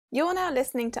You're now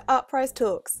listening to Uprise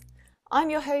Talks. I'm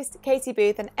your host, Katie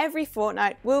Booth, and every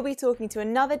fortnight we'll be talking to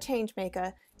another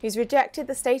changemaker who's rejected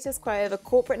the status quo of a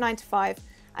corporate 9-to-5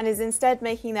 and is instead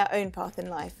making their own path in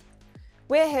life.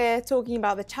 We're here talking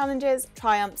about the challenges,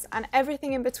 triumphs, and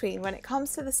everything in between when it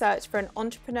comes to the search for an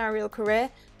entrepreneurial career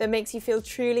that makes you feel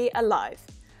truly alive.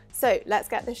 So let's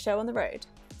get this show on the road.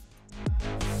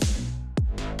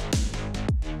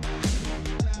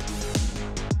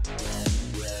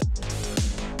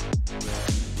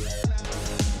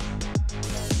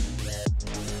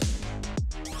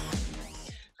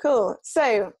 Cool.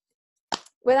 So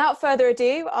without further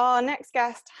ado, our next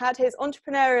guest had his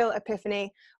entrepreneurial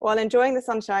epiphany while enjoying the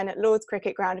sunshine at Lord's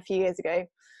Cricket Ground a few years ago.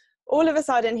 All of a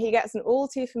sudden, he gets an all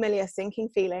too familiar sinking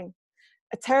feeling.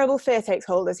 A terrible fear takes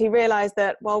hold as he realised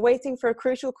that while waiting for a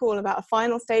crucial call about a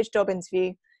final stage job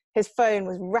interview, his phone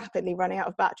was rapidly running out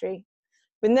of battery.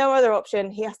 With no other option,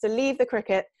 he has to leave the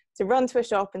cricket to run to a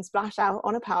shop and splash out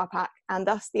on a power pack, and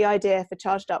thus the idea for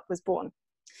ChargedUp was born.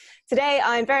 Today,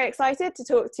 I'm very excited to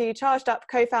talk to ChargedUp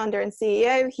co-founder and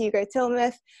CEO, Hugo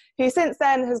Tilmouth, who since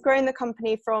then has grown the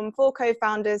company from 4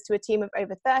 co-founders to a team of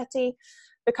over 30,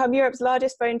 become Europe's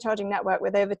largest phone charging network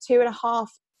with over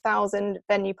 2,500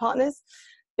 venue partners,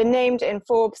 been named in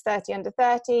Forbes 30 under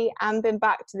 30, and been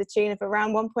backed to the tune of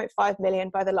around 1.5 million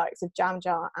by the likes of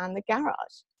JamJar and The Garage.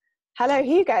 Hello,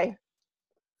 Hugo.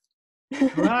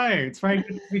 Hello, it's very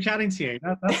good to be chatting to you.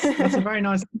 That's a very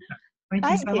nice intro. Thank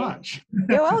you so much.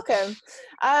 You're welcome.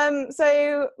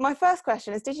 So my first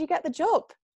question is, did you get the job?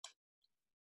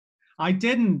 I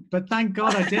didn't, but thank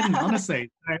God I didn't,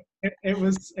 honestly. It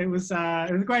was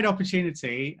a great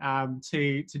opportunity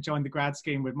to join the grad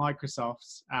scheme with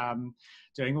Microsoft,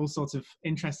 doing all sorts of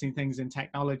interesting things in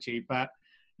technology. But,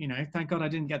 you know, thank God I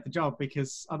didn't get the job,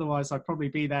 because otherwise I'd probably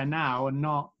be there now and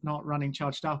not running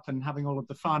ChargedUp and having all of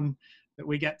the fun that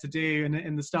we get to do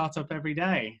in the startup every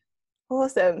day.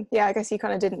 Awesome. Yeah, I guess you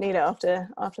kind of didn't need it after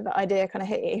that idea kind of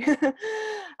hit you.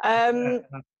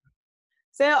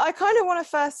 So I kind of want to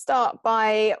first start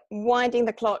by winding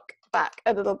the clock back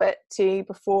a little bit to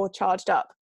before ChargedUp.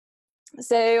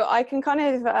 So I can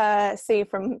kind of see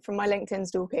from my LinkedIn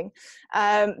stalking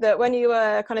that when you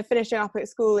were kind of finishing up at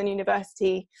school and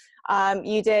university,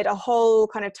 you did a whole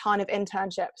kind of ton of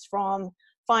internships, from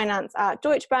finance at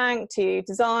Deutsche Bank to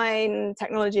design,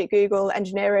 technology at Google,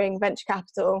 engineering, venture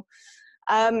capital.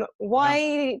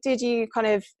 Why did you kind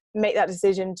of make that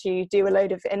decision to do a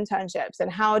load of internships, and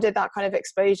how did that kind of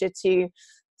exposure to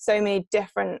so many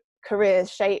different careers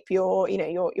shape your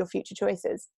future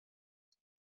choices?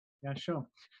 Yeah, sure.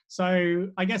 So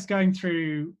I guess going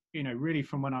through, really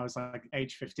from when I was like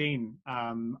age 15,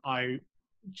 I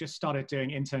just started doing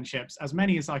internships, as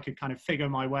many as I could kind of figure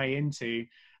my way into,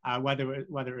 whether it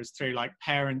was through like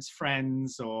parents,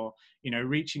 friends, or,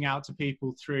 reaching out to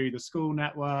people through the school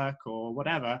network or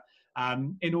whatever,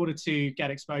 in order to get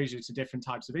exposure to different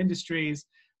types of industries.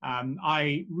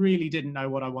 I really didn't know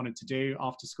what I wanted to do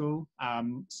after school.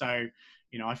 So,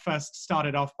 I first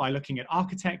started off by looking at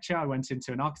architecture. I went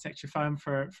into an architecture firm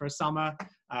for a summer.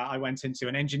 I went into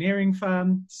an engineering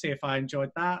firm to see if I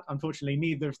enjoyed that. Unfortunately,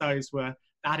 neither of those were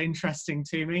that interesting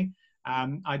to me.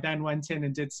 I then went in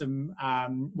and did some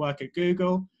work at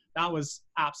Google. That was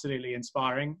absolutely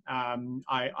inspiring.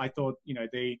 I thought,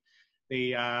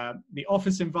 the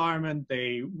office environment,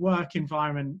 the work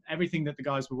environment, everything that the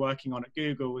guys were working on at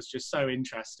Google was just so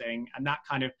interesting. And that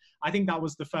kind of, I think that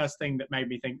was the first thing that made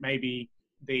me think maybe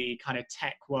the kind of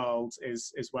tech world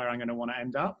is where I'm going to want to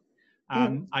end up.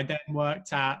 I then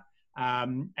worked at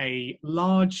a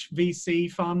large VC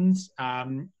fund.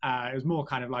 It was more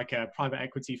kind of like a private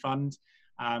equity fund.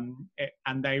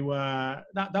 And they were,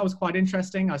 that was quite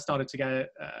interesting. I started to get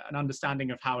an understanding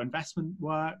of how investment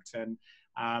worked, and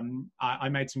I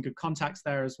made some good contacts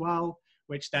there as well,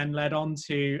 which then led on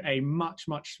to a much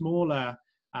smaller,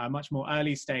 much more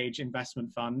early stage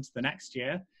investment fund the next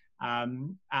year.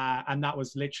 And that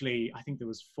was literally, I think there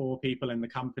was 4 people in the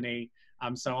company.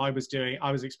 So I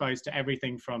was exposed to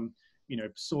everything from,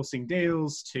 sourcing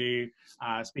deals to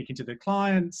speaking to the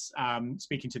clients,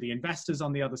 speaking to the investors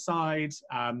on the other side.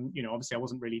 Obviously I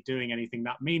wasn't really doing anything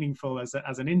that meaningful as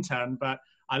an intern, but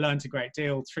I learned a great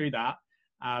deal through that.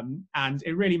 And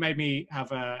it really made me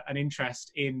have an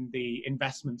interest in the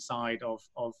investment side of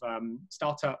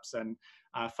startups and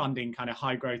funding kind of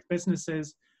high growth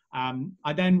businesses.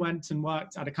 I then went and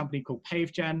worked at a company called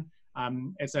PaveGen.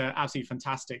 It's an absolutely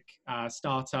fantastic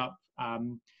startup.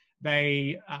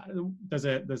 There's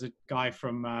a guy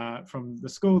from the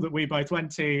school that we both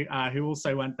went to who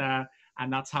also went there,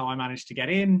 and that's how I managed to get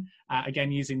in,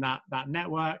 again, using that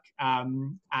network.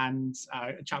 And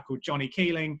a chap called Johnny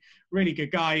Keeling, really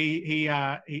good guy. He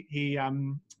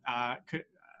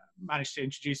managed to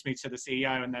introduce me to the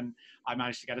CEO, and then I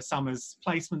managed to get a summer's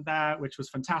placement there, which was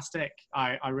fantastic.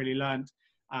 I really learned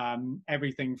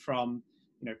everything from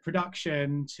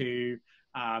production to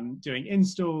doing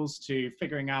installs to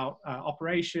figuring out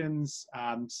operations,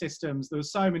 systems. There were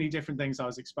so many different things I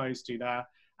was exposed to there.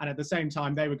 And at the same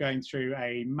time, they were going through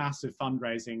a massive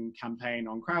fundraising campaign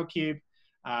on Crowdcube.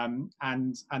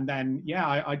 And then,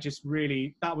 yeah, I just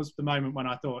really, that was the moment when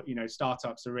I thought,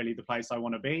 startups are really the place I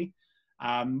want to be.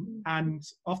 And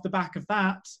off the back of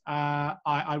that,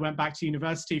 I went back to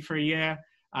university for a year.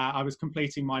 I was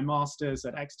completing my master's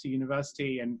at Exeter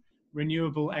University in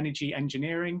renewable energy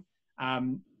engineering.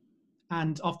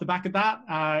 And off the back of that,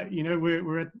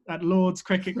 we're at Lord's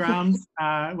cricket ground,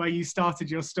 where you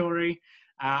started your story.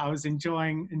 I was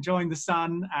enjoying the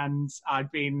sun, and I'd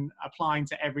been applying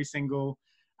to every single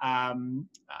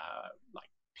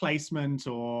placement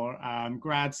or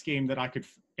grad scheme that I could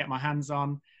get my hands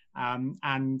on.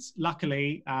 And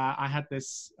luckily, I had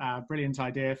this brilliant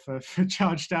idea for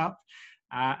ChargedUp,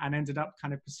 and ended up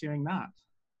kind of pursuing that.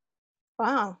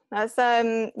 Wow, that's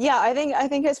yeah. I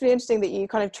think it's really interesting that you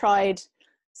kind of tried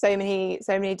so many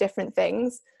different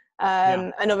things,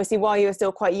 and obviously while you were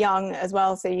still quite young as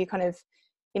well. So you kind of,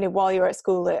 while you were at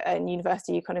school and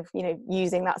university, you kind of,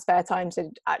 using that spare time to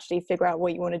actually figure out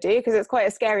what you want to do, because it's quite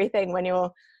a scary thing when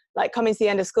you're like coming to the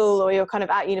end of school or you're kind of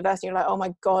at university. You're like, oh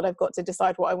my God, I've got to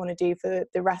decide what I want to do for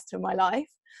the rest of my life.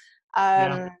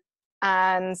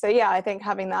 And so yeah, I think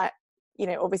having that,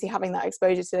 obviously having that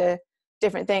exposure to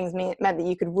different things meant that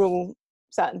you could rule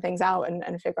certain things out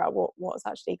and figure out what's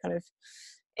actually kind of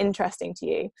interesting to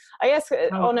you. I guess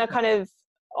on a kind of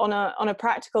on a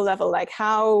practical level, like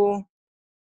how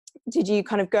did you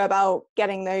kind of go about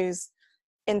getting those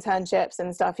internships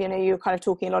and stuff? You were kind of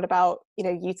talking a lot about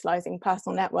utilizing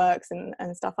personal networks and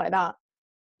stuff like that.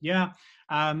 Yeah,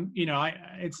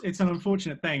 it's an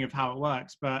unfortunate thing of how it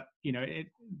works, but the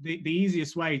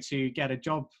easiest way to get a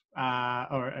job,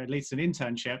 or at least an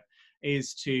internship,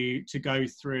 is to go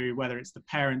through, whether it's the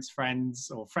parents' friends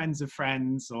or friends of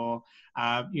friends, or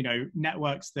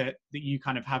networks that you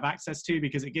kind of have access to,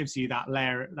 because it gives you that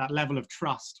level of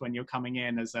trust when you're coming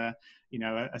in as a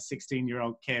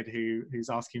 16-year-old kid who's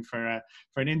asking for an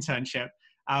internship.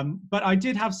 But I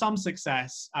did have some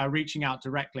success reaching out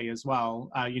directly as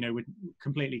well, with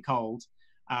completely cold.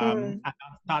 And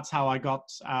that's how I got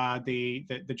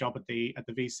the job at the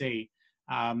VC.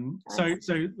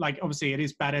 So like, obviously it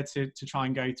is better to try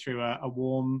and go through a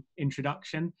warm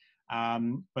introduction,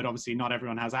 but obviously not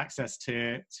everyone has access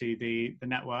to the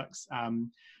networks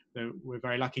that we're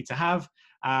very lucky to have.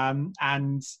 Yeah,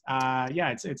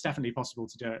 it's definitely possible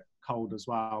to do it cold as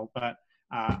well, but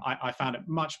I found it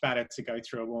much better to go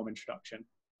through a warm introduction.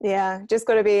 Yeah, just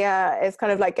got to be it's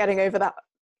kind of like getting over that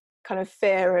kind of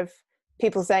fear of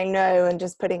people saying no and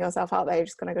just putting yourself out there. You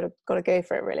just kind of got to go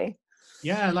for it, really.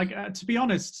 Yeah, like to be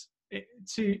honest,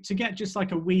 to get just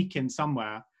like a week in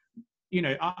somewhere,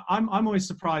 I'm always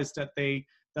surprised at the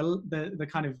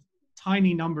kind of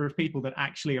tiny number of people that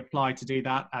actually apply to do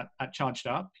that at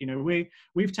ChargedUp.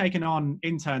 We've taken on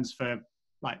interns for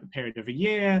like a period of a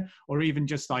year, or even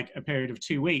just like a period of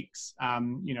 2 weeks,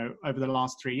 over the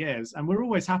last 3 years, and we're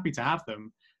always happy to have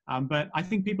them. But I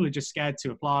think people are just scared to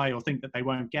apply, or think that they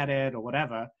won't get it, or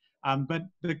whatever. But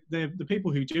the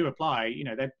people who do apply,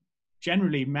 they're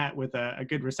generally met with a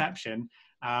good reception,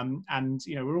 and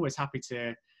we're always happy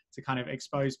to kind of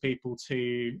expose people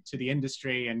to the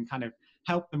industry and kind of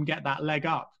help them get that leg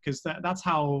up, because that's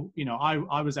how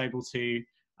I was able to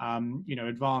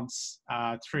advance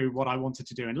through what I wanted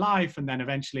to do in life, and then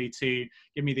eventually to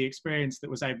give me the experience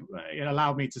that it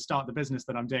allowed me to start the business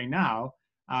that I'm doing now.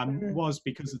 Was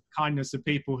because of the kindness of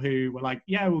people who were like,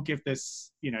 yeah, we'll give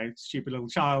this, stupid little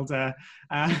child an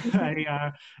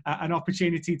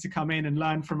opportunity to come in and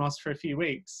learn from us for a few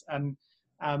weeks. And,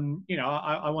 I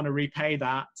want to repay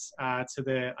that to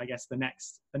the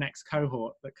next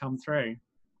cohort that come through.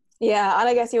 Yeah. And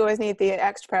I guess you always need the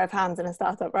extra pair of hands in a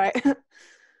startup, right?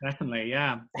 Definitely.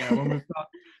 Yeah. When we've got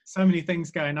so many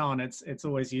things going on, it's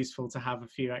always useful to have a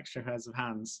few extra pairs of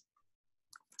hands.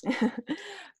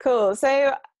 Cool.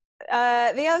 So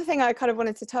the other thing I kind of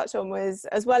wanted to touch on was,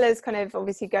 as well as kind of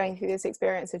obviously going through this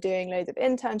experience of doing loads of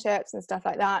internships and stuff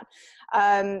like that,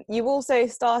 you also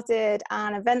started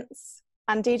an events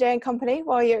and DJing company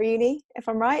while you're at uni, if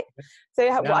I'm right. So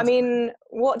I mean,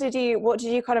 what did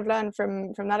you kind of learn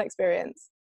from that experience?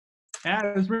 Yeah,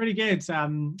 it was really good.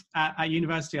 At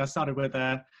university, I started with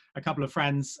a a couple of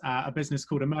friends a business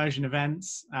called Immersion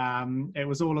Events. It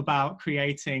was all about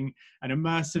creating an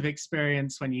immersive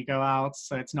experience when you go out.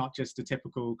 So it's not just a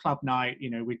typical club night. You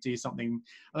know, we do something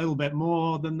a little bit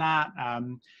more than that.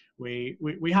 We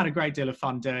had a great deal of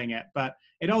fun doing it, but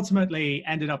it ultimately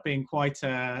ended up being quite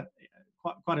a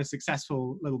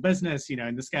successful little business, you know,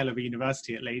 in the scale of a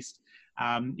university at least.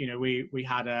 You know, we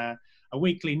had a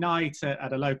weekly night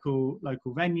at a local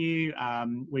venue.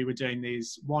 We were doing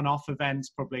these one-off events,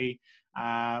 probably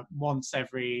once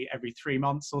every 3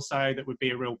 months or so. That would be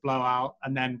a real blowout.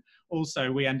 And then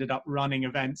also we ended up running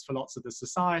events for lots of the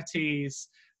societies.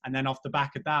 And then off the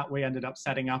back of that, we ended up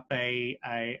setting up a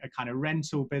kind of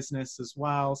rental business as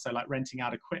well. So like renting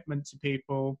out equipment to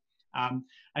people. And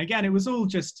again, it was all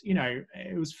just, you know,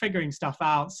 it was figuring stuff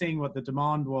out, seeing what the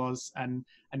demand was, and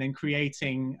then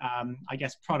creating, I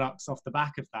guess, products off the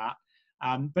back of that.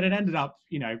 But it ended up,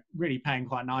 you know, really paying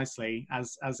quite nicely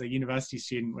as a university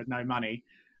student with no money.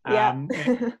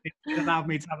 It allowed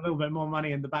me to have a little bit more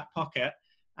money in the back pocket.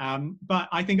 But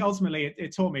I think ultimately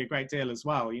it taught me a great deal as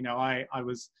well. You know, I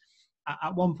was,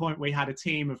 at one point we had a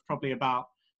team of probably about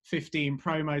 15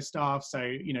 promo staff. So,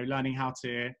 you know, learning how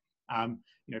to,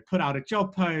 you know, put out a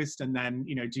job post and then,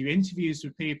 you know, do interviews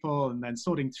with people and then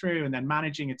sorting through and then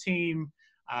managing a team.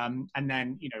 And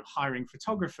then, you know, hiring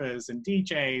photographers and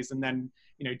DJs, and then,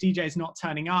 you know, DJs not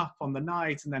turning up on the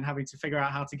night and then having to figure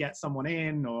out how to get someone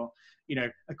in, or, you know,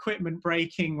 equipment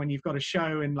breaking when you've got a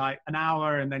show in like an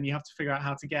hour and then you have to figure out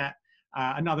how to get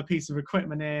another piece of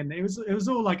equipment in. It was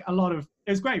all like it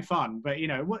was great fun, but, you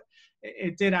know, what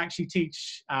it did actually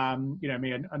teach, you know,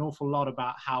 me an awful lot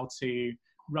about how to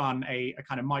run a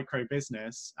kind of micro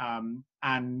business,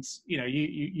 and you know,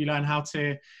 you learn how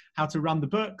to run the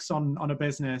books on a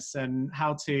business, and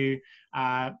how to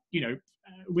you know,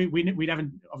 we never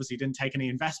obviously didn't take any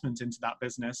investment into that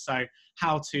business, so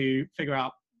how to figure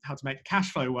out how to make the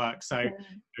cash flow work, so you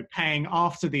know, paying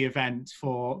after the event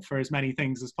for as many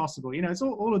things as possible. You know, it's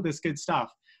all of this good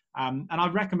stuff, and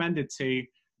I've recommended to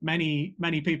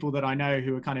many people that I know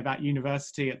who are kind of at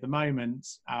university at the moment,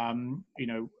 you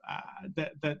know,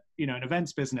 that you know, an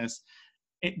events business,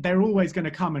 they're always going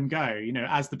to come and go. You know,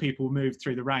 as the people move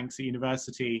through the ranks at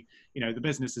university, you know, the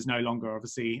business is no longer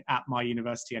obviously at my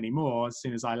university anymore. As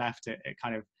soon as I left, it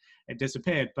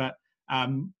disappeared. But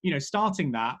you know,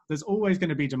 starting that, there's always going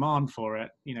to be demand for it.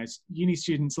 You know, uni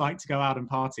students like to go out and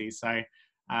party, so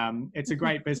it's a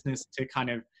great business to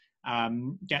kind of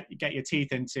get your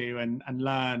teeth into and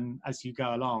learn as you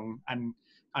go along. And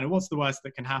kind of what's the worst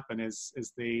that can happen is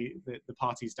the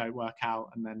parties don't work out,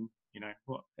 and then, you know,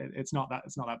 it's not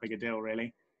that big a deal,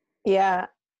 really. Yeah,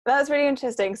 that's really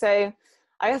interesting. So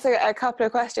I guess a couple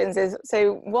of questions is,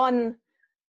 so one,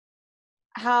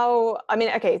 how, I mean,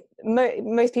 okay,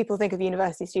 most people think of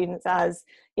university students as,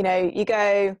 you know, you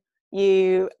go,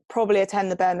 you probably attend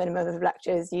the bare minimum of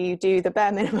lectures, you do the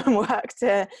bare minimum work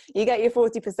you get your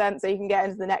 40% so you can get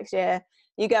into the next year,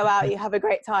 you go out, you have a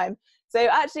great time. So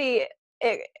actually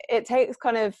it takes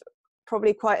kind of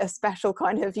probably quite a special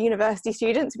kind of university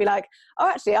student to be like, oh,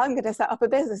 actually I'm going to set up a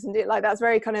business and do it. Like, that's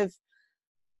very kind of,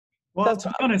 well, that's, to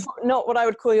be honest, not what I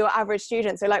would call your average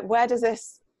student. So like, where do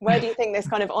you think this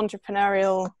kind of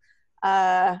entrepreneurial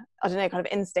I don't know, kind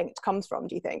of instinct comes from,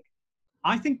 do you think?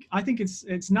 I think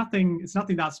it's nothing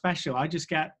that special. I just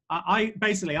I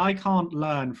basically can't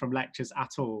learn from lectures at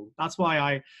all. That's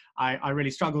why I really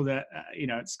struggled at you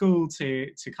know, at school to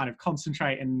kind of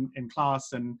concentrate in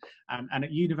class, and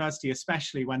at university,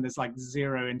 especially when there's like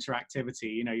zero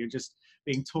interactivity. You know, you're just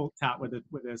being talked at with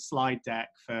a slide deck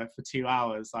for 2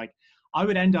 hours. Like, I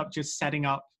would end up just setting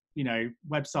up, you know,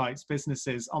 websites,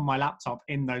 businesses on my laptop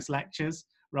in those lectures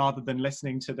rather than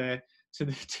listening to the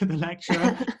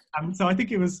lecturer. So I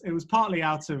think it was partly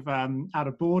out of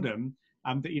boredom,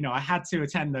 that, you know, I had to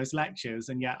attend those lectures,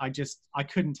 and yet I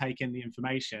couldn't take in the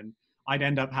information. I'd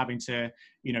end up having to,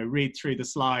 you know, read through the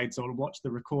slides or watch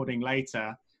the recording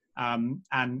later.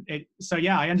 So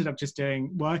yeah, I ended up just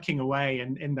working away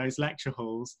in those lecture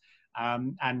halls,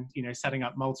 and, you know, setting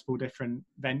up multiple different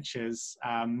ventures,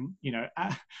 you know,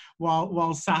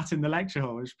 while sat in the lecture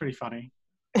hall. It was pretty funny.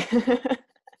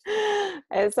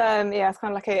 It's yeah, it's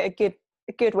kind of like a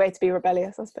good way to be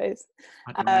rebellious, I suppose.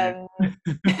 I don't know.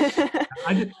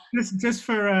 I did, just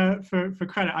for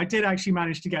credit, I did actually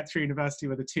manage to get through university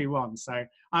with a 2-1, so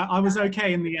I was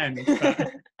okay in the end.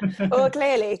 But well,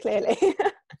 clearly.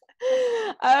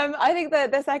 I think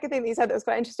that the second thing that you said that was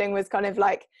quite interesting was kind of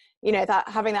like, you know, that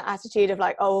having that attitude of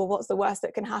like, oh, well, what's the worst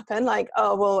that can happen? Like,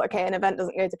 oh, well, okay, an event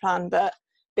doesn't go to plan, but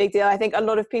big deal. I think a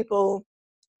lot of people,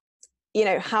 you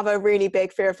know, have a really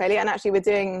big fear of failure. And actually we're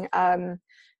doing a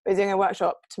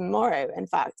workshop tomorrow, in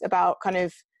fact, about kind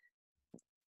of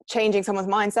changing someone's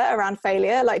mindset around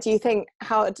failure? Like, do you think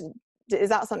is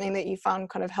that something that you found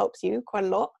kind of helps you quite a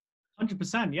lot?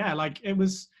 100%. Yeah. Like it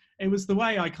was the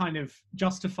way I kind of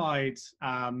justified,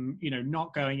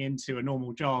 not going into a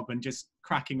normal job and just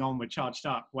cracking on with Charged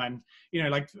Up when,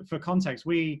 like for context,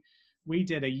 we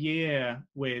did a year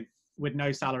with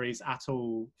no salaries at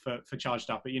all for Charged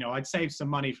Up. But, I'd saved some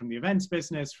money from the events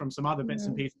business, from some other bits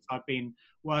and pieces I've been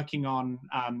working on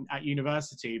at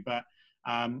university. But,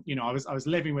 I was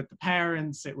living with the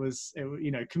parents. It was,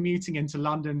 commuting into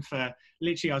London for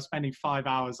literally, I was spending 5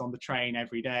 hours on the train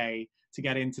every day to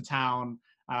get into town,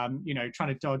 trying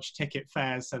to dodge ticket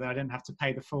fares so that I didn't have to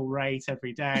pay the full rate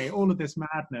every day, all of this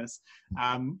madness.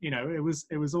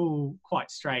 It was all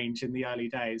quite strange in the early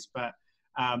days, but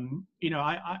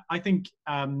I think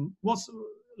what's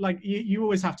like you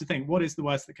always have to think, what is the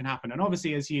worst that can happen? And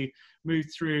obviously as you move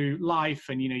through life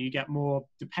and you get more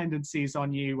dependencies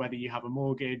on you, whether you have a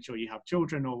mortgage or you have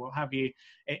children or what have you,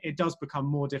 it does become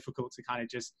more difficult to kind of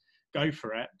just go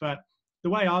for it. But the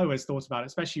way I always thought about it,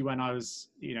 especially when I was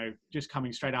just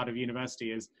coming straight out of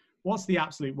university, is what's the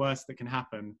absolute worst that can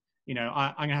happen?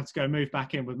 I'm gonna have to go move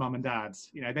back in with mum and dad.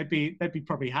 They'd be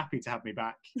probably happy to have me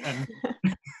back.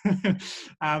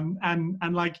 And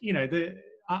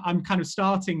I'm kind of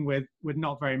starting with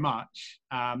not very much.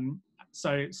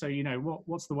 So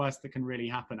what's the worst that can really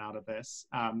happen out of this?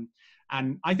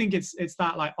 And I think it's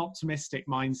that like optimistic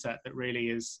mindset that really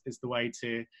is the way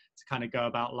to kind of go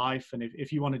about life. And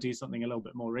if you want to do something a little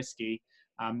bit more risky,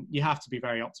 you have to be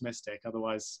very optimistic.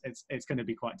 Otherwise, it's going to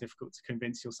be quite difficult to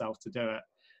convince yourself to do it.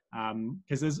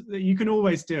 Because you can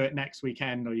always do it next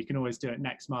weekend, or you can always do it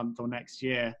next month or next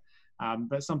year.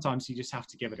 But sometimes you just have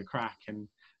to give it a crack and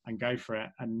go for it.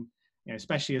 And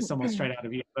especially as someone straight out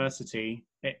of university,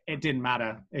 it didn't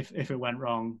matter if it went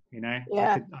wrong.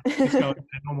 Yeah. I could just go into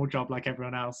a normal job like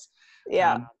everyone else.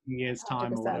 Yeah. In a year's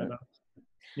time 100%. Or whatever.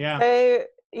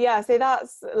 Yeah. So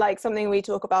that's like something we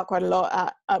talk about quite a lot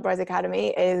at Uprise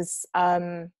Academy is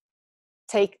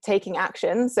taking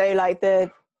action. So like the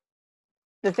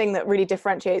thing that really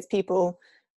differentiates people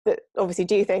that obviously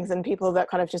do things and people that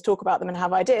kind of just talk about them and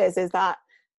have ideas is that,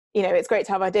 it's great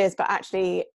to have ideas, but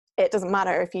actually it doesn't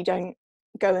matter if you don't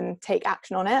go and take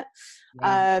action on it.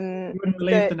 Yeah. You wouldn't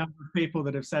believe the number of people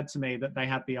that have said to me that they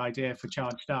had the idea for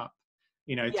Charged Up,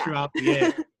 throughout the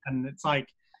year. And it's like,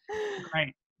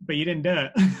 great, but you didn't do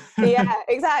it. Yeah,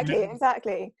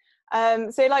 exactly.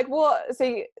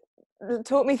 So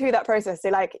talk me through that process. So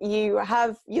like you're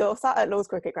sat at Lord's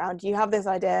Cricket Ground, you have this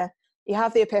idea, you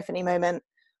have the epiphany moment.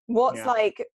 What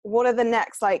are the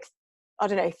next, like, I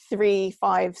don't know,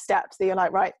 3-5 steps that you're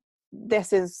like, right,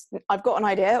 I've got an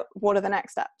idea. What are the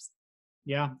next steps?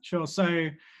 Yeah, sure. So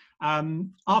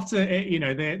after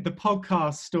the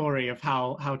podcast story of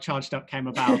how Charged Up came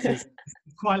about is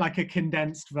quite like a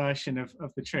condensed version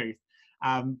of the truth.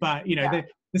 But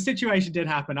the situation did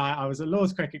happen. I was at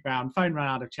Lord's Cricket Ground, phone ran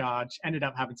out of charge, ended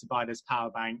up having to buy this power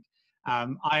bank.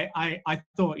 I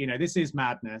thought, this is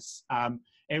madness.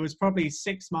 It was probably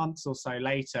 6 months or so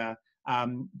later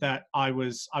that I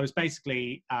was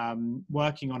basically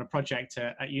working on a project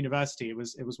at university. It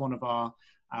was one of our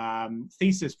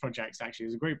thesis projects, actually. It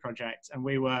was a group project, and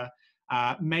we were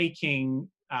making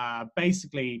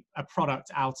basically a product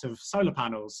out of solar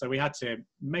panels. So we had to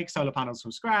make solar panels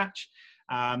from scratch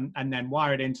and then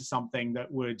wire it into something that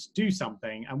would do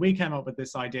something. And we came up with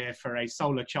this idea for a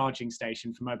solar charging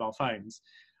station for mobile phones.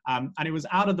 And it was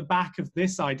out of the back of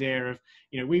this idea of,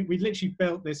 we literally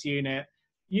built this unit.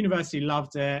 University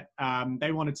loved it.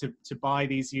 They wanted to buy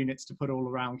these units to put all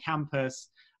around campus.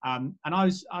 And I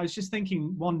was just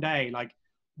thinking one day, like,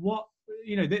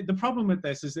 the problem with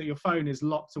this is that your phone is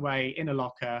locked away in a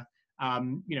locker.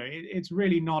 It's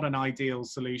really not an ideal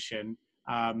solution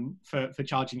for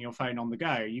charging your phone on the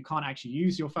go. You can't actually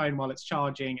use your phone while it's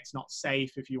charging. It's not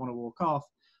safe if you want to walk off,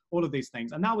 all of these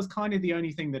things. And that was kind of the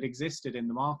only thing that existed in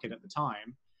the market at the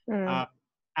time.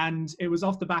 And it was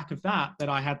off the back of that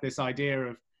I had this idea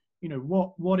of,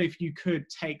 what if you could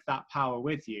take that power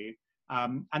with you?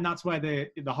 And that's where the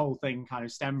whole thing kind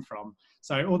of stemmed from.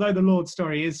 So although the Lord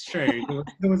story is true,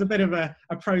 there was a bit of a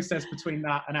process between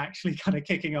that and actually kind of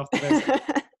kicking off the business.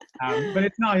 But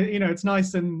it's nice, it's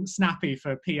nice and snappy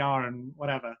for PR and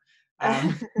whatever. So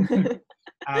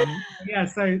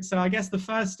I guess the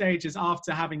first stage is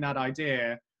after having that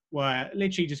idea, where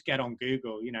literally just get on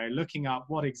Google, looking up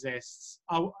what exists.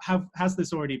 Has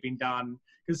this already been done?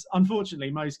 Because unfortunately,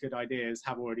 most good ideas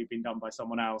have already been done by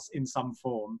someone else in some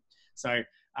form. So,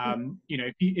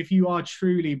 if you are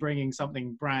truly bringing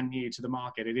something brand new to the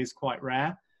market, it is quite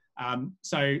rare.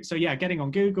 So getting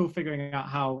on Google, figuring out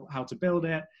how to build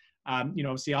it.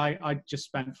 Obviously I just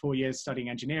spent 4 years studying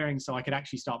engineering, so I could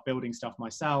actually start building stuff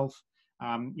myself.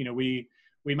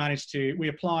 We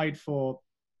applied for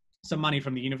some money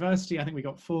from the university. I think we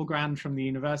got $4,000 from the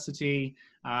university.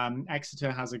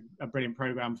 Exeter has a brilliant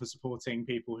program for supporting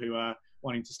people who are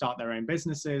wanting to start their own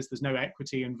businesses. There's no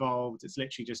equity involved. It's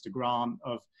literally just a grant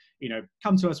of,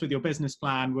 come to us with your business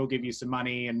plan, we'll give you some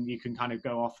money and you can kind of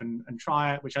go off and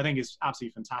try it, which I think is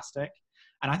absolutely fantastic.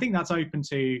 And I think that's open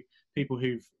to people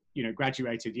who've,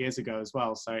 graduated years ago as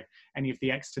well. So any of the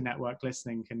Exeter network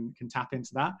listening can tap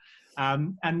into that.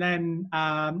 And then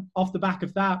off the back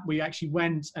of that, we actually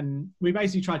went and we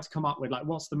basically tried to come up with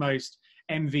what's the most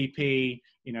MVP,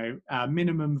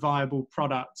 minimum viable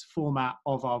product format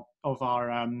of our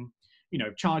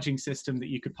charging system that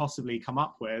you could possibly come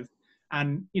up with.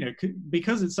 And,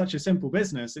 because it's such a simple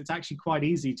business, it's actually quite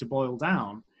easy to boil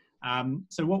down.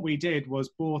 So what we did was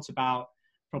bought about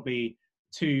probably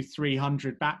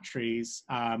 200-300 batteries,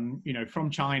 from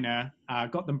China,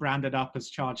 got them branded up as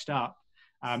ChargedUp,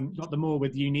 got them all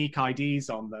with unique IDs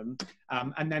on them,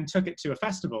 and then took it to a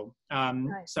festival. Nice.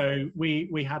 So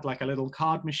we had a little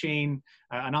card machine,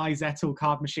 an iZettle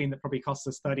card machine that probably cost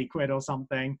us 30 quid or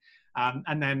something.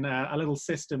 And then a little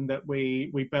system that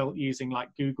we built using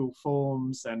Google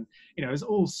Forms, and it was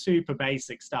all super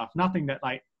basic stuff, nothing that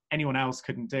anyone else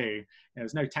couldn't do.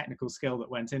 There's no technical skill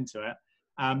that went into it.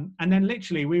 And then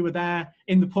literally we were there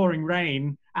in the pouring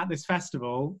rain at this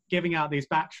festival, giving out these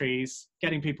batteries,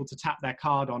 getting people to tap their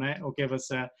card on it or give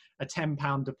us a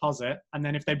 £10 deposit. And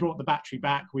then if they brought the battery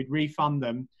back, we'd refund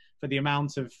them for the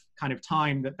amount of kind of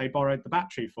time that they borrowed the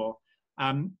battery for.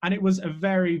 And it was a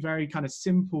very, very kind of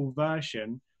simple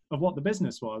version of what the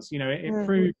business was. It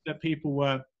proved that people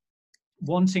were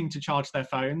wanting to charge their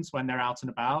phones when they're out and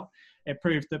about. It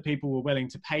proved that people were willing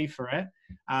to pay for it.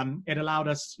 It allowed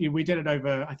us, we did it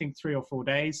over, I think, 3 or 4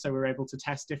 days. So we were able to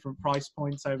test different price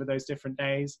points over those different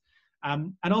days.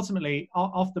 And ultimately,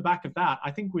 off the back of that, I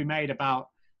think we made about,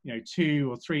 £2,000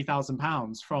 or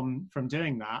 £3,000 from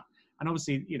doing that. And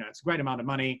obviously, it's a great amount of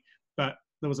money, but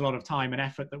there was a lot of time and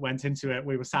effort that went into it.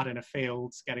 We were sat in a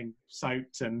field getting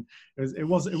soaked, and it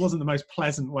wasn't the most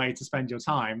pleasant way to spend your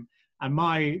time. And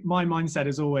my mindset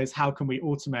is always, how can we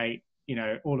automate,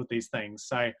 all of these things?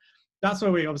 So that's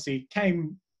where we obviously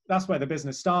came. That's where the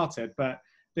business started. But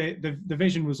the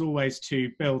vision was always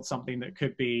to build something that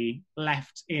could be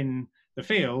left in the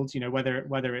field,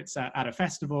 whether it's at a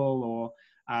festival or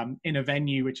in a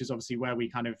venue, which is obviously where we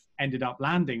kind of ended up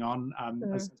landing on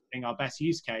as being our best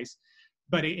use case.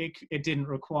 But it didn't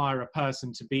require a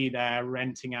person to be there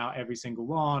renting out every single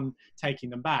one, taking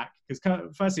them back. Because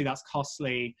firstly, that's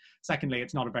costly. Secondly,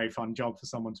 it's not a very fun job for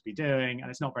someone to be doing, and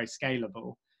it's not very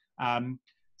scalable.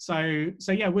 So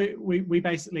yeah, we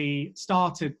basically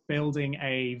started building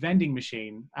a vending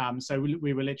machine. So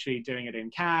we were literally doing it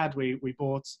in CAD. We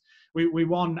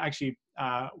won actually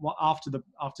after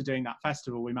doing that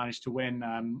festival. We managed to win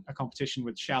a competition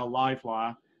with Shell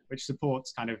Livewire, which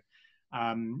supports kind of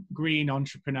green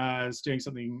entrepreneurs doing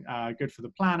something good for the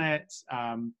planet,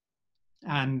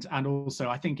 and also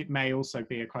I think it may also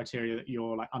be a criteria that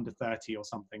you're under 30 or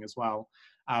something as well.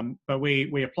 But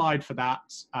we applied for that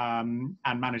and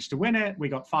managed to win it. We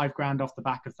got £5,000 off the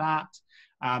back of that,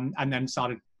 and then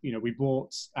started. We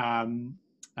bought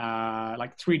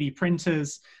 3D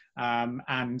printers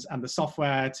and the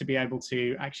software to be able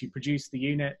to actually produce the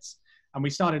units. And we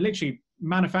started literally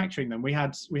manufacturing them. We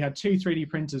had 2 3D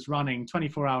printers running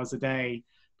 24 hours a day,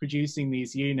 producing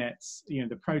these units,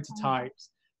 the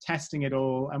prototypes, testing it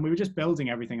all. And we were just building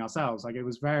everything ourselves. It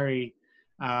was very,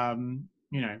 very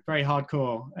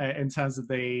hardcore in terms of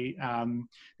the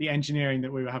engineering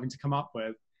that we were having to come up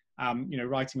with,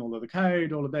 writing all of the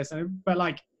code, all of this.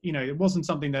 But it wasn't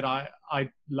something that I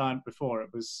learned before.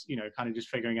 It was, kind of just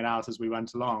figuring it out as we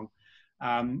went along.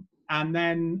 And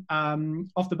then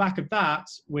off the back of that,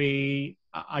 we,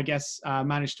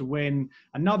 managed to win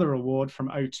another award from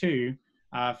O2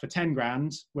 for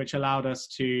 £10,000, which allowed us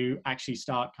to actually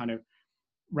start kind of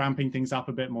ramping things up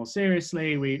a bit more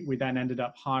seriously. We then ended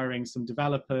up hiring some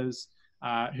developers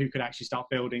who could actually start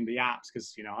building the apps,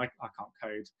 because I can't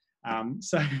code.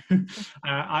 So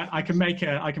I can make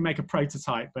a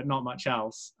prototype, but not much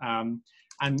else. And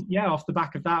yeah, off the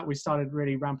back of that, we started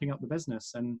really ramping up the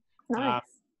business. And nice.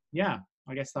 Yeah,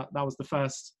 I guess that was the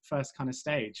first kind of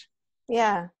stage.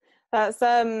 Yeah, that's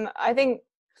I think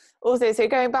also, so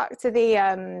going back to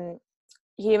the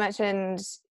you mentioned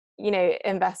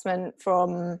investment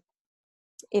from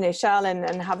Shell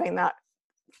and having that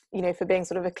for being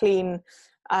sort of a clean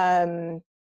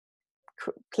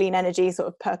energy sort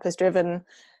of purpose driven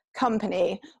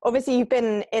company. Obviously you've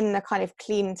been in the kind of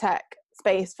clean tech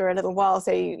space for a little while.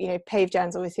 So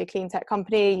PaveGen's obviously a clean tech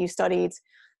company. You studied,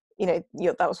 that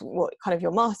was what kind of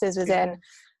your master's was in.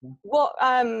 What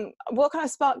kind of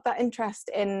sparked that interest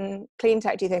in clean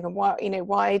tech, do you think, and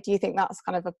why do you think that's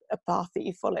kind of a path that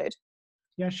you followed?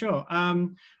 Yeah, sure.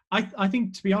 I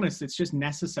think, to be honest, it's just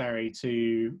necessary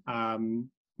to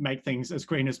make things as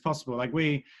green as possible. Like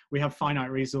we have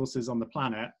finite resources on the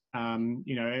planet.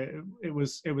 It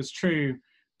was true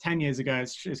 10 years ago.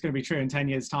 It's going to be true in 10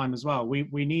 years' time as well.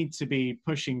 We need to be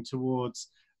pushing towards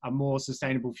a more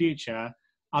sustainable future.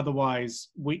 Otherwise,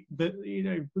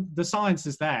 the science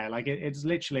is there. Like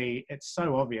it's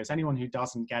so obvious. Anyone who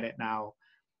doesn't get it now,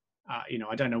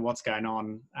 I don't know what's going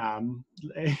on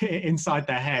inside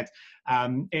their head.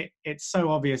 It's so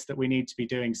obvious that we need to be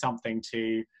doing something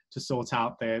to sort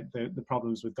out the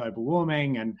problems with global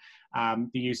warming and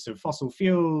the use of fossil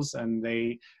fuels and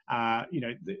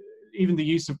even the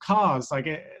use of cars. Like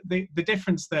the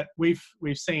difference that we've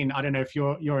seen. I don't know if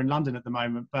you're in London at the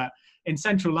moment, but in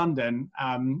central London,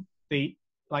 the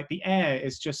air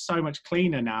is just so much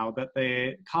cleaner now that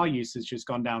the car use has just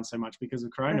gone down so much because of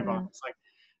coronavirus. Like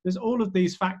there's all of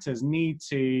these factors need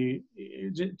to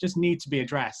be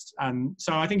addressed.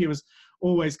 So I think it was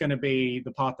always going to be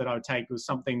the path that I would take, was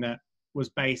something that was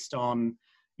based on,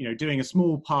 doing a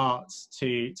small part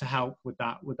to help with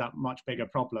that much bigger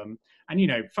problem. And,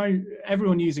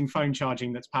 everyone using phone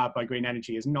charging that's powered by green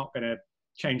energy is not going to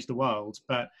change the world,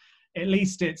 but at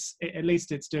least it's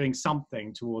doing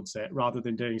something towards it rather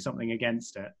than doing something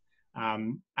against it.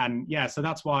 So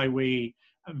that's why we,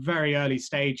 at very early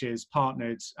stages,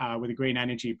 partnered with a green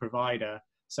energy provider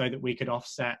so that we could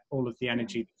offset all of the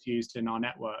energy that's used in our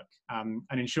network, and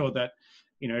ensure that,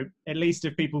 at least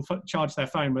if people charge their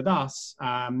phone with us,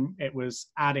 it was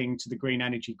adding to the green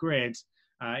energy grid,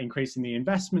 increasing the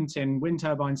investment in wind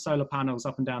turbines, solar panels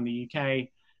up and down the UK,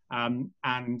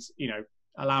 and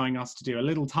allowing us to do a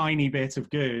little tiny bit of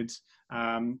good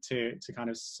to kind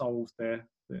of solve the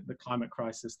climate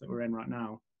crisis that we're in right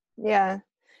now. Yeah,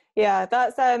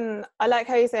 that's I like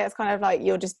how you say it's kind of like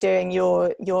you're just doing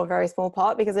your very small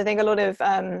part, because I think a lot of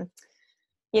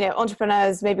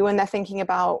entrepreneurs, maybe when they're thinking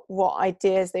about what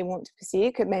ideas they want to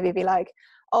pursue, could maybe be like,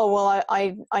 oh well,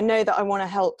 I know that I want to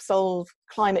help solve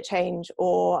climate change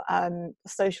or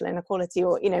social inequality,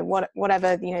 or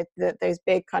whatever those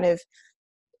big kind of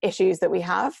issues that we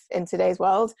have in today's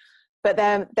world. But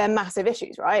they're massive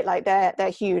issues, right? Like they're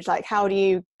huge. Like how do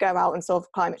you go out and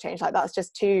solve climate change? Like that's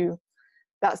too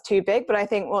big. But I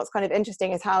think what's kind of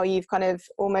interesting is how you've got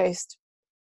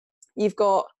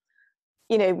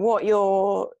what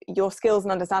your skills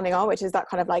and understanding are, which is that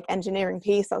kind of like engineering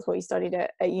piece. That's what you studied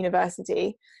at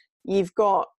university. You've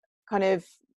got kind of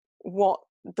what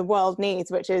the world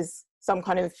needs, which is some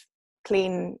kind of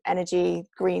clean energy,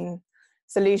 green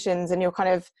solutions, and you're kind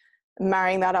of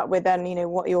marrying that up with then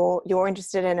what you're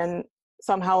interested in, and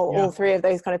somehow all three of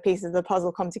those kind of pieces of the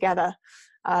puzzle come together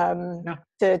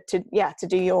to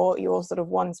do your sort of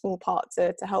one small part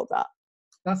to help that.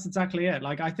 That's exactly it.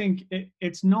 Like I think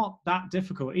it's not that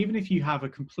difficult, even if you have a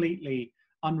completely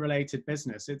unrelated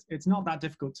business. It's not that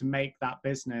difficult to make that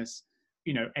business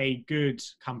a good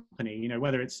company,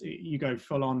 whether it's you go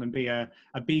full on and be a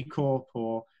B Corp,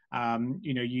 or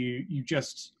you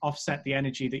just offset the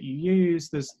energy that you use.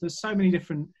 There's so many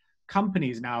different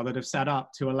companies now that have set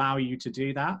up to allow you to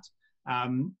do that.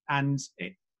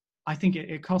 I think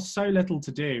it costs so little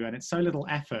to do, and it's so little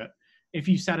effort if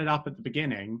you set it up at the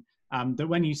beginning, that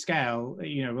when you scale,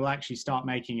 will actually start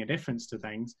making a difference to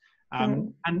things.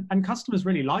 And customers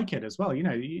really like it as well. You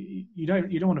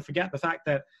don't want to forget the fact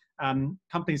that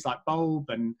companies like Bulb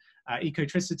and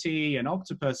Ecotricity and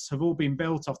Octopus have all been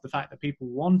built off the fact that people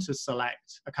want to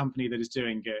select a company that is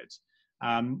doing good.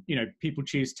 People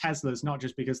choose Teslas not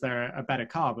just because they're a better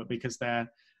car, but because they're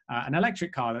an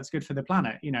electric car that's good for the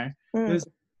planet.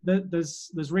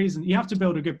 There's reason. You have to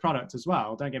build a good product as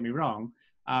well, don't get me wrong,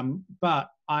 but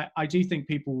I do think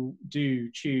people do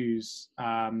choose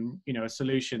a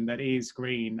solution that is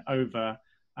green over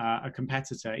a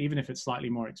competitor, even if it's slightly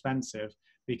more expensive,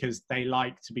 because they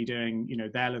like to be doing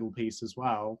their little piece as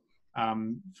well,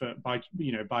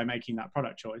 by making that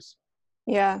product choice.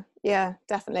 Yeah,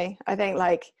 definitely. I think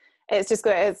it's just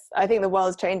good. I think the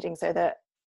world's changing so that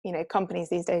companies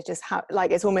these days just have,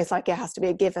 it's almost like it has to be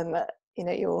a given that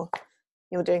you're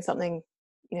doing something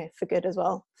for good as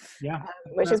well.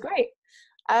 Which is great.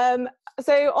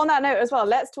 So on that note as well,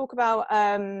 let's talk about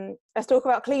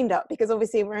cleaned up, because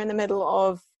obviously we're in the middle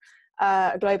of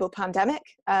a global pandemic,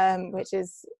 which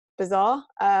is bizarre,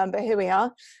 but here we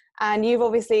are. And you've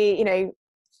obviously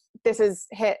this has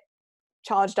hit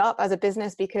ChargedUp as a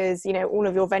business, because all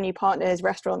of your venue partners,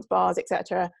 restaurants, bars,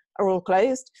 etc., are all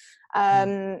closed.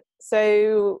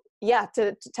 So yeah,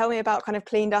 to tell me about kind of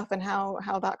cleaned up and how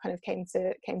that kind of came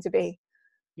to be.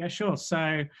 Yeah, sure.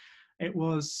 So it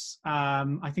was,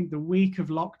 I think, the week of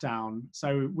lockdown.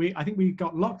 So I think we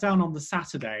got locked down on the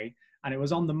Saturday, and it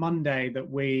was on the Monday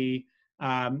that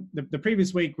the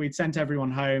previous week we'd sent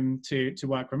everyone home to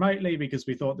work remotely because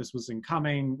we thought this was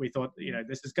incoming. We thought,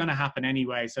 this is going to happen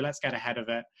anyway, so let's get ahead of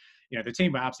it. The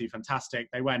team were absolutely fantastic.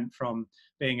 They went from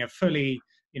being a fully,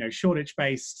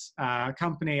 Shoreditch-based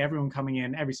company, everyone coming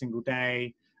in every single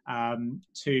day,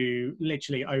 to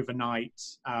literally overnight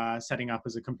setting up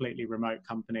as a completely remote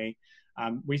company.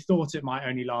 We thought it might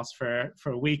only last for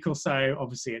a week or so.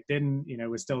 Obviously it didn't.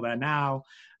 We're still there now.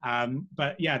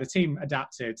 But yeah, the team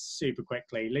adapted super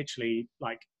quickly, literally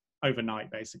like overnight,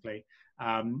 basically.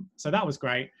 So that was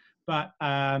great. But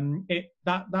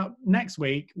that next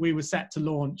week we were set to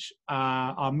launch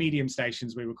our medium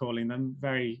stations, we were calling them.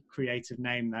 Very creative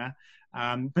name there.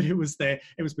 But it was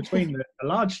between the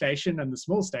large station and the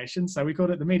small station, so we called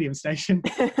it the medium station.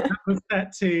 That was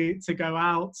set to go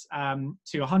out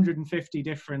to 150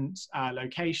 different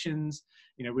locations.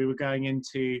 We were going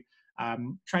into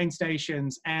train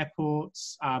stations,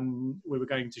 airports. We were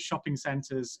going to shopping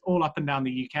centres all up and down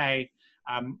the UK.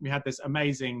 We had this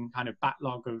amazing kind of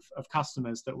backlog of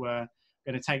customers that were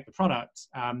going to take the product.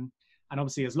 And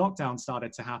obviously, as lockdown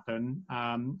started to happen,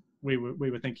 we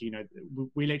were thinking,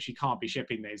 we literally can't be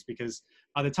shipping these, because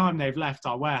by the time they've left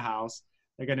our warehouse,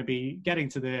 they're going to be getting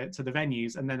to the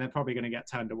venues, and then they're probably going to get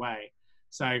turned away.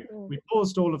 So we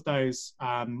paused all of those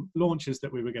launches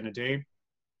that we were going to do,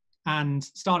 and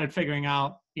started figuring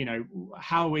out,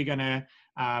 how are we going to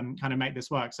kind of make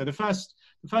this work. So the first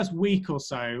week or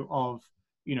so of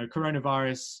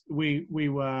coronavirus, we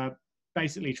were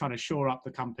basically trying to shore up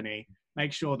the company,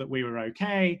 make sure that we were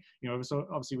okay. So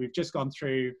obviously we've just gone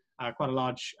through quite a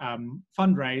large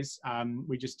fundraise.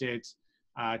 We just did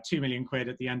 2 million quid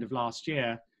at the end of last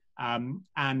year. And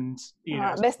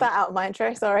I missed that out of my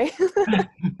intro, sorry.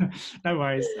 No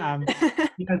worries.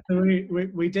 So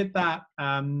we did that,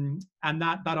 and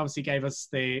that obviously gave us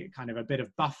the kind of a bit of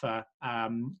buffer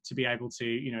to be able to,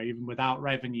 even without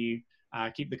revenue,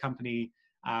 keep the company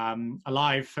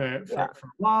alive for a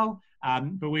while.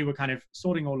 But we were kind of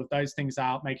sorting all of those things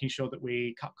out, making sure that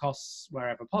we cut costs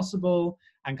wherever possible,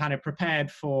 and kind of prepared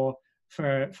for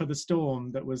the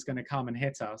storm that was going to come and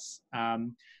hit us.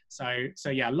 So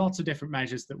yeah, lots of different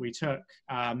measures that we took,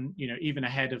 even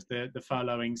ahead of the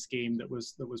furloughing scheme that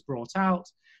was brought out.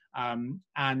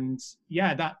 And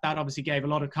yeah, that obviously gave a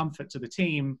lot of comfort to the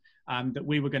team, that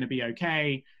we were going to be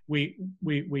okay. We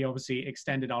obviously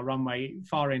extended our runway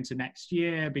far into next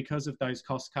year because of those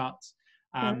cost cuts.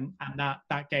 And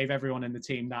that gave everyone in the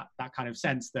team that kind of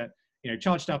sense that,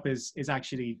 ChargedUp is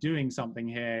actually doing something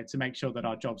here to make sure that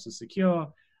our jobs are secure,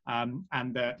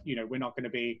 and that, we're not going to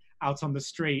be out on the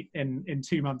street in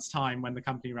 2 months' time when the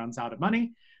company runs out of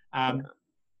money.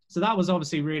 So that was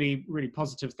obviously really, really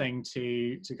positive thing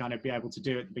to kind of be able to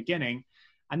do at the beginning.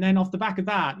 And then off the back of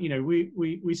that,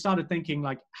 we started thinking,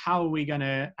 like, how are we going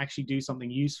to actually do something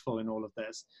useful in all of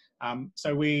this?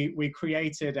 So we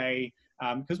created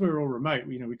because we were all remote,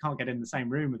 we can't get in the same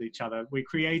room with each other. We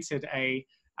created a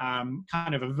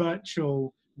kind of a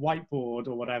virtual whiteboard,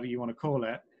 or whatever you want to call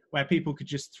it, where people could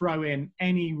just throw in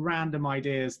any random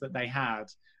ideas that they had.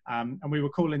 And we were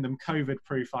calling them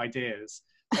COVID-proof ideas.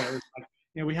 So it was like,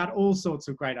 we had all sorts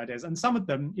of great ideas. And some of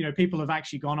them, people have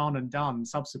actually gone on and done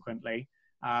subsequently,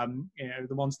 the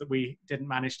ones that we didn't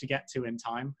manage to get to in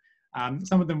time.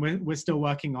 Some of them we're still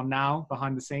working on now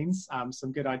behind the scenes.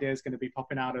 Some good ideas going to be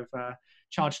popping out of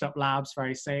ChargedUp Labs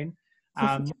very soon.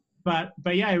 But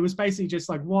yeah, it was basically just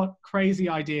like, what crazy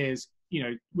ideas,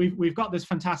 we've got this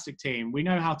fantastic team. We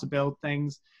know how to build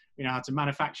things. We know how to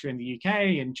manufacture in the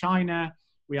UK, in China.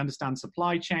 We understand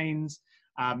supply chains.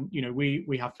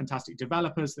 We have fantastic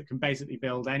developers that can basically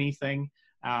build anything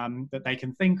that they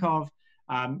can think of.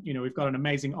 We've got an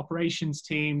amazing operations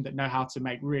team that know how to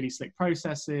make really slick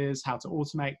processes, how to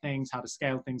automate things, how to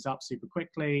scale things up super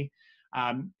quickly.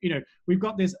 We've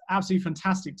got this absolutely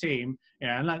fantastic team,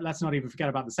 and let's not even forget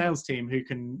about the sales team, who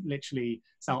can literally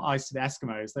sell ice to the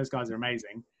Eskimos. Those guys are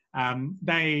amazing.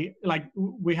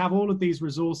 We have all of these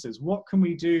resources. What can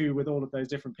we do with all of those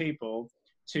different people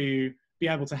to be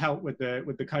able to help with the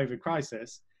COVID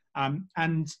crisis?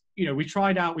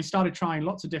 We started trying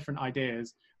lots of different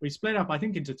ideas. We split up, I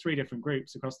think, into 3 different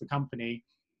groups across the company,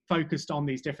 focused on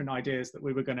these different ideas that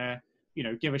we were going to,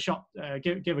 give a shot,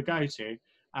 give a go to.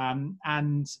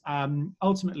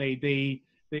 Ultimately,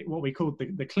 what we called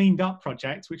the Cleaned Up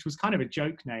Project, which was kind of a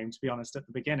joke name, to be honest, at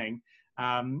the beginning.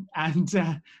 That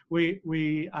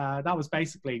was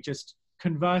basically just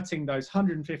converting those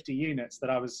 150 units that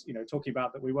I was, talking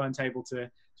about that we weren't able to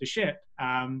ship,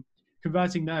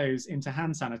 converting those into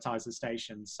hand sanitizer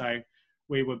stations. So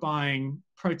we were buying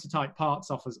prototype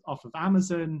parts off of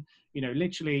Amazon,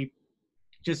 literally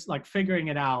just like figuring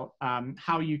it out,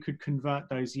 how you could convert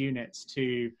those units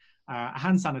to a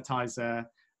hand sanitizer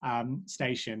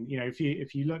station.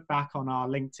 If you look back on our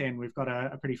LinkedIn, we've got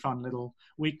a pretty fun little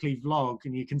weekly vlog,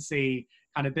 and you can see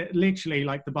kind of literally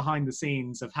like the behind the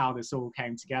scenes of how this all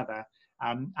came together.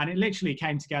 And it literally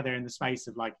came together in the space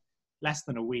of like less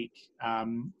than a week,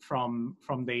 from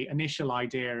the initial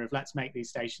idea of let's make these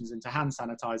stations into hand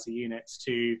sanitizer units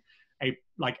to an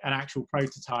actual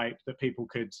prototype that people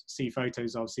could see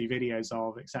photos of, see videos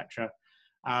of, etc.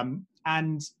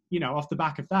 And off the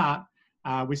back of that,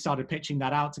 we started pitching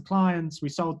that out to clients. We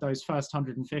sold those first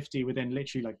 150 within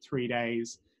literally like 3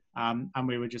 days, and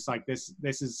we were just like, this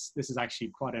is actually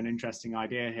quite an interesting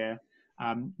idea here.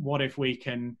 What if we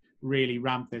can really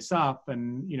ramp this up?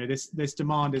 And this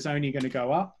demand is only going to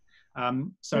go up.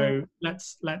 So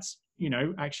let's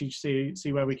actually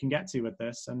see where we can get to with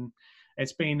this. And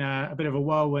it's been a bit of a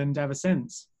whirlwind ever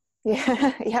since.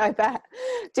 Yeah, I bet.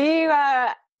 Do you?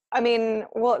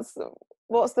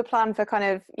 What's the plan for kind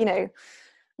of,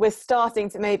 we're starting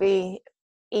to maybe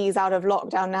ease out of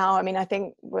lockdown now. I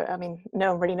think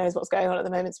no one really knows what's going on at the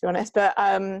moment, to be honest. But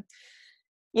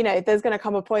there's going to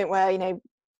come a point where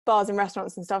bars and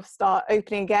restaurants and stuff start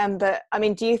opening again. But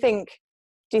do you think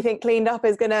Cleaned Up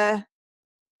is going to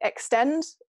extend?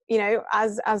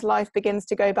 As life begins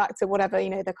to go back to whatever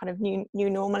the kind of new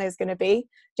normal is going to be.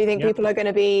 Do you think people are going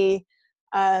to be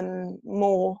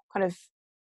more kind of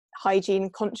hygiene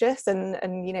conscious, and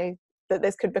that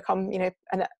this could become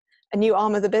a new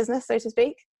arm of the business, so to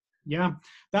speak? Yeah,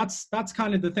 that's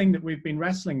kind of the thing that we've been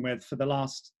wrestling with for the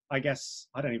last, I guess,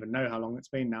 I don't even know how long it's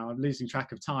been now. I'm losing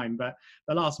track of time, but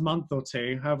the last month or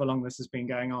two, however long this has been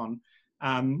going on,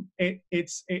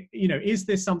 is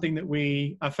this something that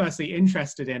we are firstly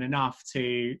interested in enough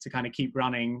to kind of keep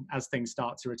running as things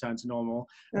start to return to normal?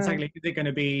 And secondly, is it going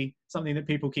to be something that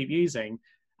people keep using?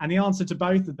 And the answer to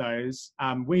both of those,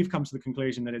 we've come to the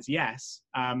conclusion that it's yes.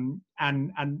 And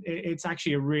it's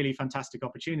actually a really fantastic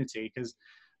opportunity, because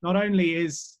not only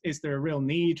is there a real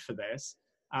need for this,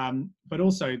 but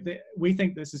also we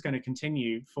think this is going to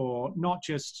continue for not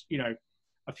just,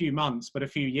 a few months, but a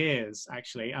few years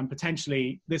actually. And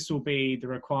potentially this will be the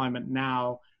requirement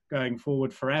now going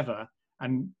forward forever.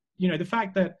 And, the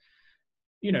fact that,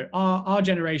 our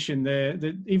generation,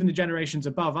 even the generations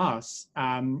above us,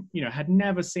 had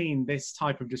never seen this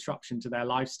type of disruption to their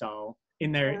lifestyle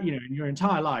in their, in your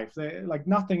entire life. Like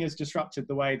nothing has disrupted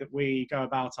the way that we go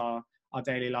about our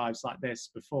daily lives like this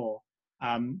before,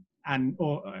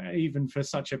 or even for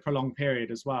such a prolonged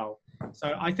period as well.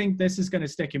 So I think this is going to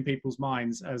stick in people's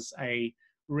minds as a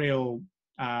real,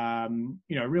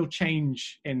 real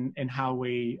change in how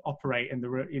we operate in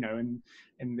the,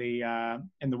 in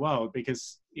the world,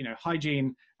 because,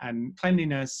 hygiene and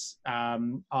cleanliness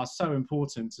are so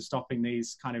important to stopping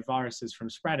these kind of viruses from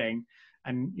spreading.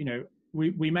 And,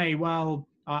 we may well,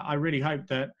 I really hope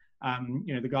that,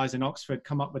 the guys in Oxford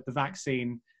come up with the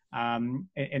vaccine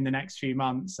in the next few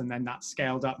months, and then that's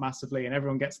scaled up massively and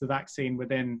everyone gets the vaccine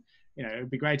within, it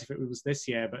would be great if it was this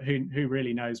year, but who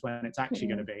really knows when it's actually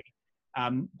going to be.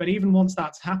 But even once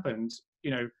that's happened,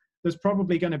 there's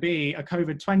probably going to be a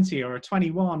COVID-20 or a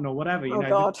 21 or whatever.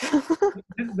 God.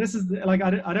 This is like,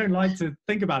 I don't like to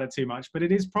think about it too much, but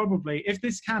it is probably, if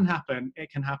this can happen,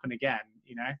 it can happen again,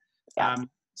 Yeah.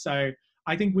 So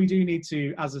I think we do need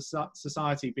to, as a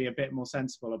society, be a bit more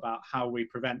sensible about how we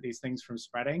prevent these things from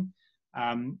spreading.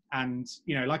 And,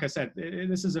 like I said,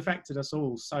 this has affected us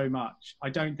all so much. I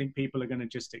don't think people are going to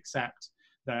just accept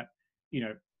that,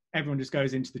 everyone just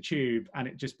goes into the tube and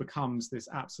it just becomes this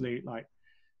absolute, a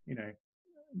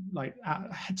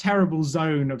terrible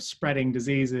zone of spreading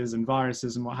diseases and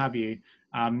viruses and what have you.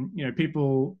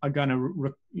 People are going to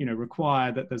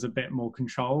require that there's a bit more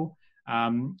control,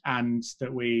 and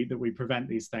that we prevent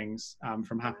these things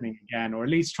from happening again, or at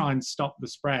least try and stop the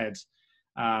spread.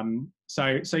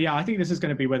 So yeah, I think this is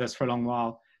going to be with us for a long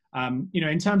while.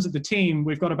 In terms of the team,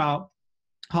 we've got about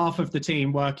half of the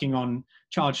team working on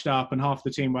ChargedUp and half the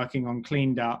team working on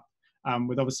Cleaned Up,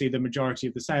 with obviously the majority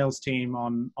of the sales team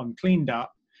on Cleaned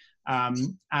Up.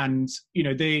 And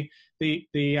the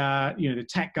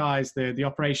tech guys, the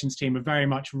operations team are very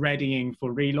much readying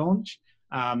for relaunch.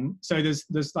 So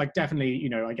there's like definitely,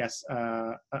 I guess,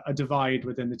 a divide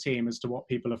within the team as to what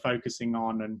people are focusing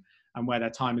on and where their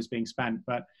time is being spent.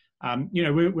 But,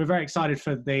 we're very excited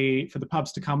for the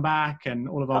pubs to come back and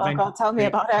all of our venues. God, tell me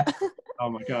about it. Oh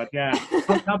my God. Yeah.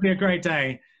 That'll be a great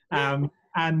day.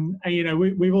 And you know,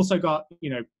 we've also got, you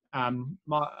know,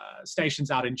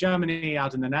 stations out in Germany,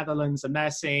 out in the Netherlands, and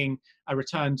they're seeing a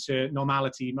return to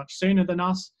normality much sooner than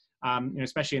us. You know,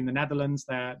 especially in the Netherlands,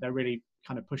 they're really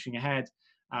kind of pushing ahead.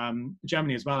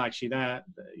 Germany as well, actually, they're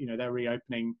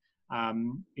reopening.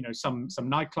 You know, some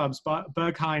nightclubs. But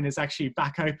Berghain is actually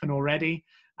back open already,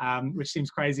 which seems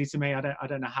crazy to me. I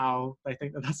don't know how they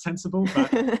think that that's sensible,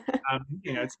 but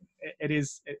you know,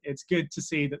 it's good to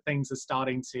see that things are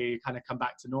starting to kind of come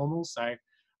back to normal. So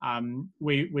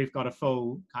we've got a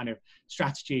full kind of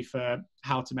strategy for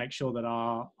how to make sure that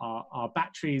our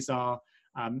batteries are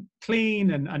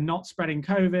clean and not spreading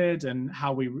COVID, and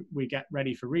how we get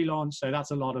ready for relaunch. So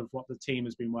that's a lot of what the team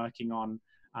has been working on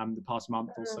the past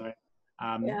month or so.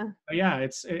 Yeah,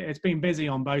 it's been busy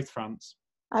on both fronts.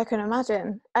 I can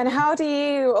imagine. And how do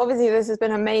you, obviously this has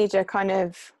been a major kind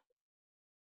of,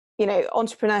 you know,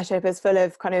 entrepreneurship is full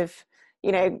of kind of,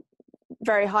 you know,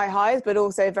 very high highs, but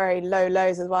also very low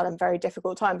lows as well, and very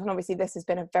difficult times. And obviously this has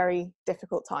been a very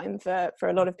difficult time for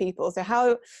a lot of people. So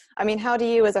how do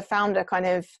you as a founder kind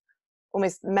of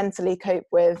almost mentally cope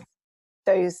with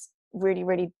those really,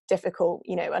 really difficult,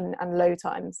 you know, and low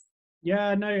times?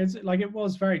 Yeah, no, it's like, it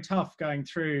was very tough going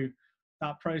through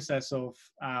that process of,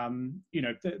 you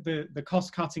know, the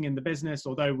cost cutting in the business.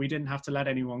 Although we didn't have to let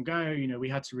anyone go, you know, we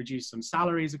had to reduce some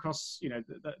salaries across, you know,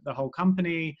 the whole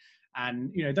company.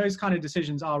 And, you know, those kind of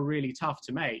decisions are really tough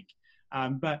to make.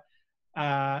 And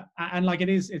like,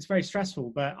 it's very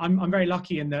stressful, but I'm very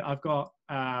lucky in that I've got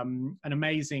an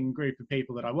amazing group of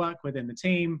people that I work with in the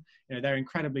team. You know, they're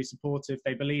incredibly supportive.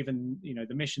 They believe in, you know,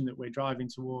 the mission that we're driving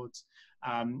towards.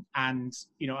 And,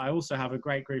 you know, I also have a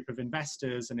great group of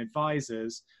investors and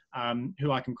advisors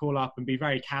who I can call up and be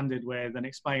very candid with and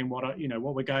explain what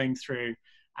we're going through.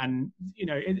 And, you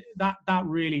know, that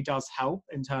really does help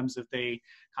in terms of the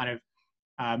kind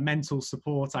of mental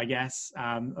support, I guess,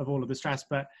 of all of the stress.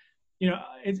 But, you know,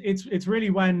 it's really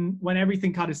when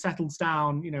everything kind of settles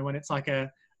down, you know, when it's like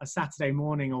a Saturday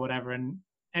morning or whatever, and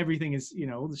everything is, you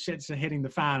know, all the shit's hitting the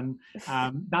fan.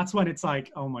 That's when it's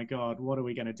like, oh my God, what are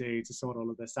we going to do to sort all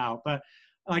of this out? But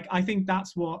like, I think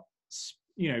that's what,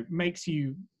 you know,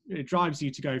 it drives you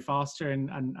to go faster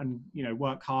and you know,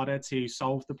 work harder to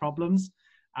solve the problems.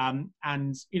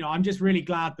 And, you know, I'm just really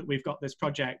glad that we've got this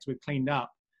project with Cleaned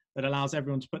Up that allows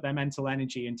everyone to put their mental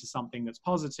energy into something that's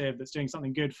positive, that's doing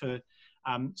something good for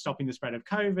stopping the spread of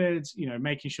COVID, you know,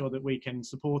 making sure that we can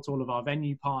support all of our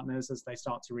venue partners as they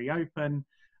start to reopen.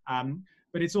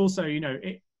 But it's also, you know,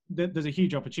 there's a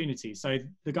huge opportunity. So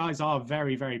the guys are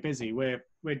very, very busy. We're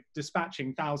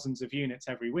dispatching thousands of units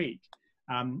every week.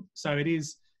 So it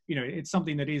is, you know, it's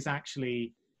something that is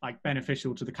actually like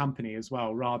beneficial to the company as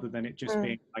well, rather than it just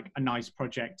being like a nice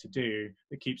project to do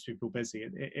that keeps people busy.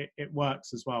 It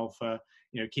works as well for,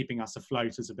 you know, keeping us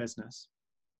afloat as a business.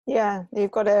 Yeah,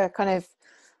 you've got to kind of,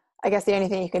 I guess the only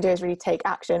thing you can do is really take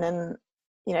action. And,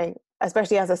 you know,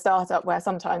 especially as a startup where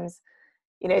sometimes,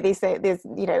 you know, these things,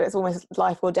 you know, it's almost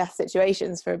life or death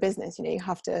situations for a business. You know, you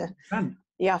have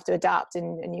to adapt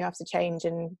and you have to change,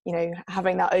 and, you know,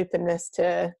 having that openness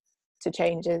to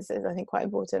change is I think quite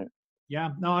important.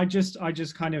 Yeah, no, I just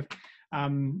kind of,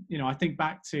 you know, I think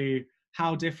back to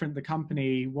how different the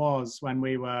company was when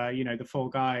we were, you know, the four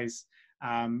guys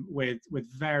with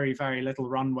very, very little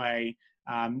runway,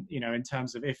 you know, in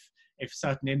terms of if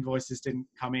certain invoices didn't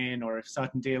come in or if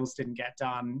certain deals didn't get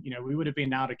done, you know, we would have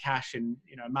been out of cash in,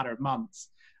 you know, a matter of months.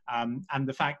 And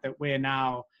the fact that we're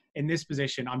now in this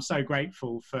position, I'm so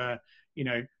grateful for, you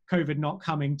know, COVID not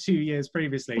coming 2 years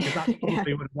previously, because that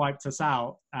probably would have wiped us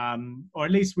out, or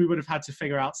at least we would have had to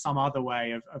figure out some other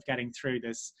way of getting through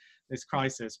this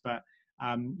crisis. But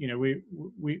you know,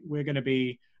 we're going to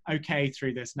be okay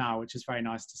through this now, which is very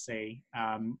nice to see.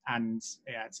 And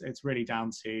yeah, it's really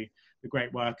down to the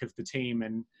great work of the team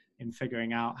and in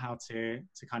figuring out how to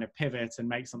kind of pivot and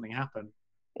make something happen.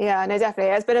 Yeah, no,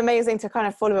 definitely. It's been amazing to kind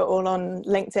of follow it all on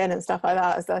LinkedIn and stuff like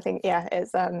that. So I think, yeah,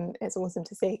 it's awesome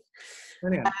to see.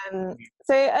 Brilliant.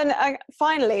 So, and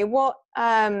finally, what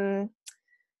kind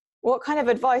of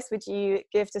advice would you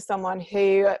give to someone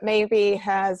who maybe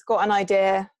has got an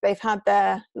idea, they've had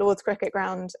their Lord's Cricket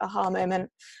Ground aha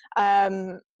moment,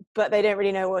 but they don't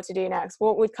really know what to do next?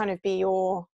 What would kind of be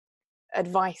your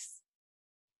advice?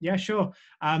 Yeah, sure.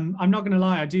 I'm not going to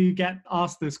lie, I do get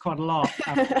asked this quite a lot.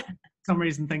 Some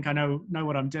reason think I know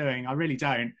what I'm doing. I really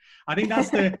don't. I think that's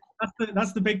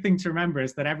the big thing to remember,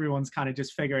 is that everyone's kind of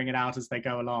just figuring it out as they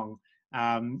go along.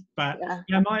 But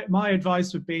yeah, my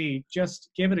advice would be just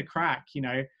give it a crack. You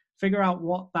know, figure out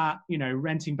what that, you know,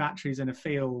 renting batteries in a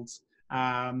field,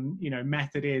 you know,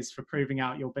 method is for proving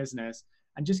out your business,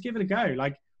 and just give it a go.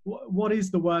 Like, what is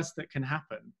the worst that can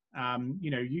happen?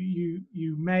 You know,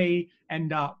 you may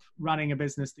end up running a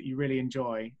business that you really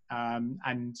enjoy,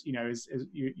 and you know,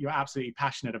 you're absolutely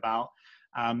passionate about,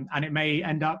 and it may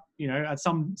end up, you know, at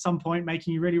some point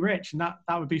making you really rich, and that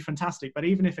would be fantastic. But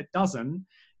even if it doesn't,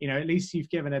 you know, at least you've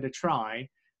given it a try,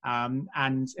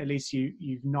 and at least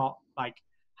you've not like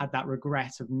had that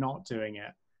regret of not doing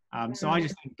it. So I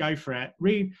just think go for it.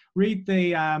 Read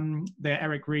the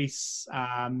Eric Ries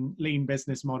Lean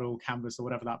Business Model Canvas, or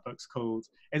whatever that book's called.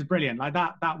 It's brilliant. Like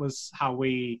that was how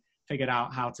we figured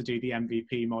out how to do the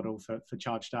MVP model for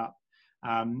ChargedUp.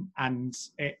 And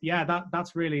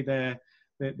that's really the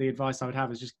advice I would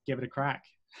have, is just give it a crack.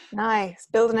 Nice.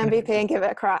 Build an MVP and give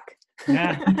it a crack.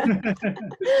 Yeah.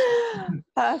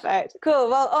 Perfect. Cool.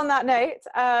 Well, on that note,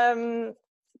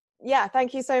 yeah,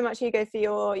 thank you so much, Hugo, for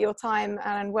your time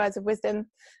and words of wisdom.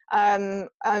 Yeah,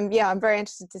 I'm very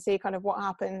interested to see kind of what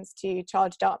happens to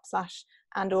ChargedUp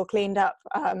 / or Cleaned Up,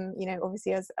 you know,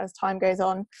 obviously as time goes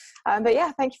on. But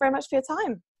yeah, thank you very much for your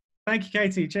time. Thank you,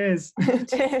 Katie. Cheers.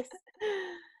 Cheers.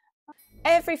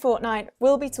 Every fortnight,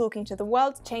 we'll be talking to the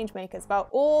world's changemakers about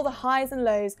all the highs and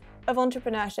lows of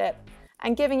entrepreneurship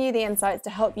and giving you the insights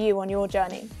to help you on your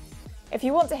journey. If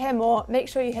you want to hear more, make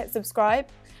sure you hit subscribe.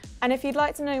 And if you'd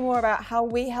like to know more about how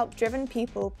we help driven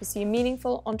people pursue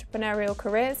meaningful entrepreneurial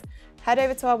careers, head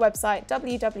over to our website,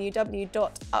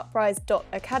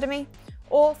 www.uprise.academy,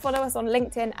 or follow us on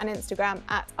LinkedIn and Instagram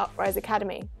 @Uprise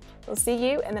Academy. We'll see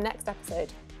you in the next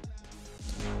episode.